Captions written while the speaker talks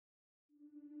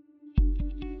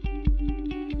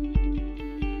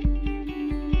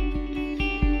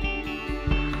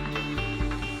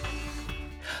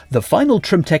The final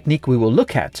trim technique we will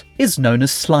look at is known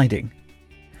as sliding.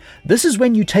 This is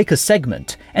when you take a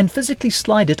segment and physically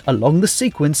slide it along the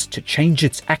sequence to change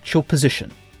its actual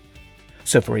position.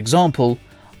 So for example,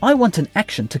 I want an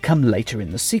action to come later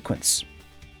in the sequence.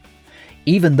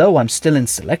 Even though I'm still in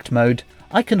select mode,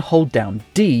 I can hold down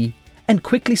D and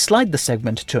quickly slide the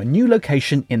segment to a new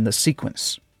location in the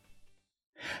sequence.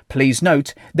 Please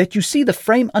note that you see the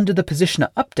frame under the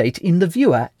positioner update in the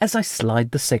viewer as I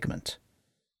slide the segment.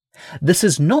 This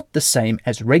is not the same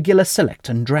as regular select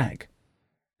and drag.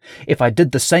 If I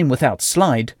did the same without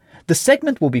slide, the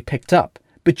segment will be picked up,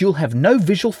 but you'll have no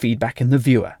visual feedback in the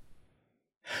viewer.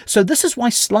 So this is why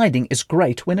sliding is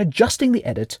great when adjusting the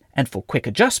edit, and for quick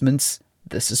adjustments,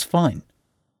 this is fine.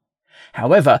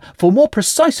 However, for more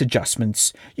precise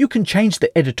adjustments, you can change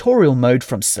the editorial mode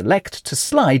from select to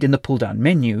slide in the pull-down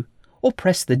menu, or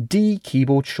press the D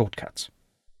keyboard shortcut.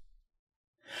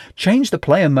 Change the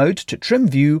player mode to trim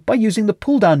view by using the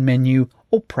pull-down menu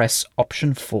or press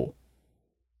Option 4.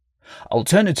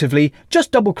 Alternatively,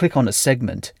 just double-click on a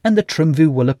segment and the trim view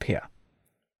will appear.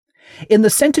 In the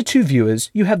center two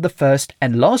viewers, you have the first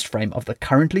and last frame of the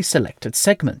currently selected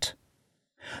segment.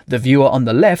 The viewer on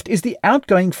the left is the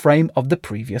outgoing frame of the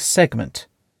previous segment,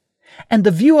 and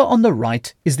the viewer on the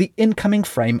right is the incoming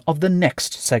frame of the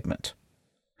next segment.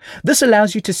 This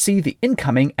allows you to see the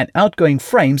incoming and outgoing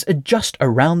frames adjust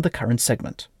around the current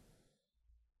segment.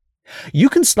 You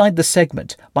can slide the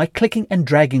segment by clicking and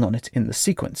dragging on it in the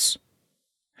sequence.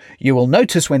 You will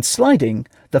notice when sliding,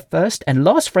 the first and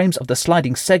last frames of the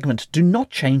sliding segment do not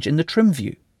change in the trim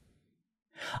view.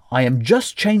 I am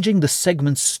just changing the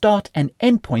segment's start and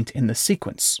end point in the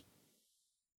sequence.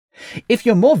 If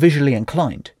you're more visually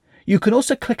inclined, you can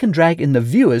also click and drag in the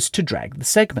viewers to drag the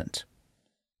segment.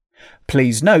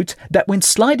 Please note that when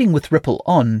sliding with ripple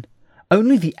on,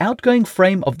 only the outgoing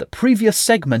frame of the previous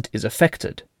segment is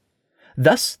affected.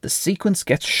 Thus, the sequence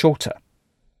gets shorter.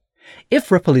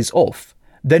 If ripple is off,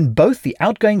 then both the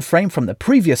outgoing frame from the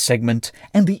previous segment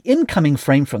and the incoming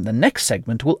frame from the next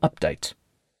segment will update.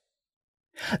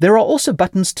 There are also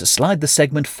buttons to slide the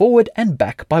segment forward and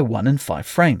back by 1 and 5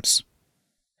 frames.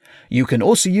 You can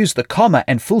also use the comma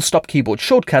and full stop keyboard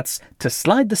shortcuts to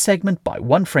slide the segment by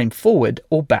 1 frame forward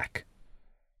or back.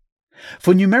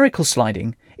 For numerical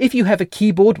sliding, if you have a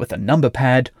keyboard with a number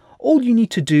pad, all you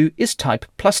need to do is type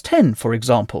 +10, for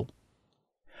example.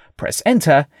 Press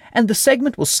Enter, and the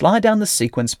segment will slide down the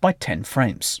sequence by 10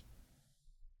 frames.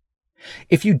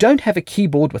 If you don't have a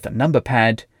keyboard with a number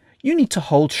pad, you need to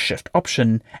hold Shift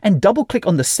Option and double-click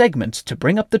on the segment to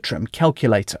bring up the trim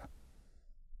calculator.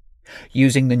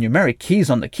 Using the numeric keys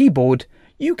on the keyboard,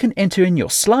 you can enter in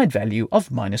your slide value of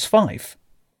 -5.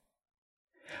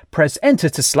 Press Enter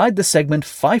to slide the segment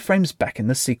 5 frames back in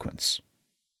the sequence.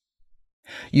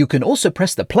 You can also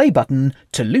press the play button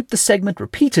to loop the segment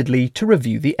repeatedly to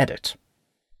review the edit.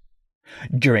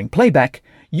 During playback,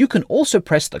 you can also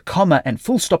press the comma and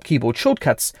full stop keyboard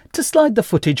shortcuts to slide the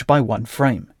footage by 1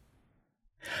 frame.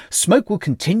 Smoke will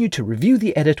continue to review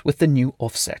the edit with the new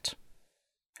offset.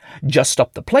 Just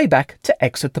stop the playback to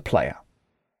exit the player.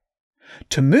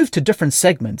 To move to different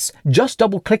segments, just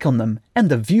double-click on them and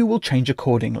the view will change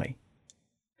accordingly.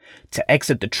 To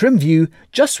exit the trim view,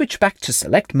 just switch back to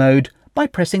select mode by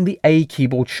pressing the A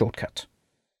keyboard shortcut.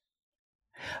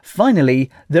 Finally,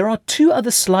 there are 2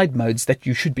 other slide modes that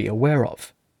you should be aware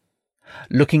of.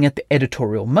 Looking at the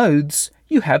editorial modes,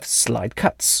 you have slide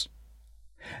cuts.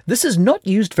 This is not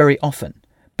used very often,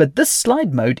 but this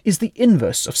slide mode is the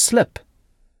inverse of slip.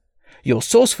 Your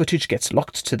source footage gets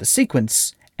locked to the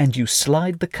sequence, and you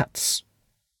slide the cuts.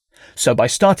 So by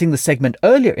starting the segment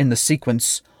earlier in the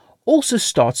sequence, also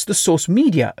starts the source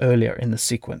media earlier in the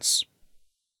sequence.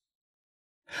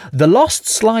 The last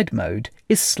slide mode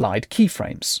is slide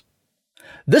keyframes.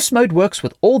 This mode works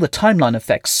with all the timeline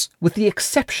effects, with the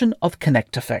exception of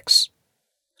connect effects.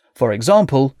 For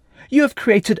example, you have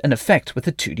created an effect with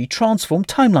the 2D transform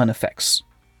timeline effects.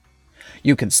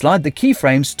 You can slide the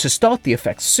keyframes to start the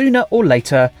effect sooner or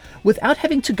later without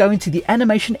having to go into the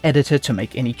animation editor to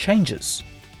make any changes.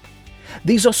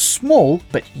 These are small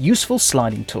but useful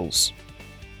sliding tools.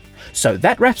 So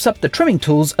that wraps up the trimming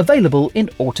tools available in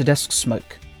Autodesk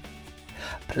Smoke.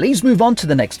 Please move on to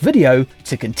the next video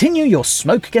to continue your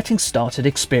Smoke Getting Started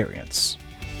experience.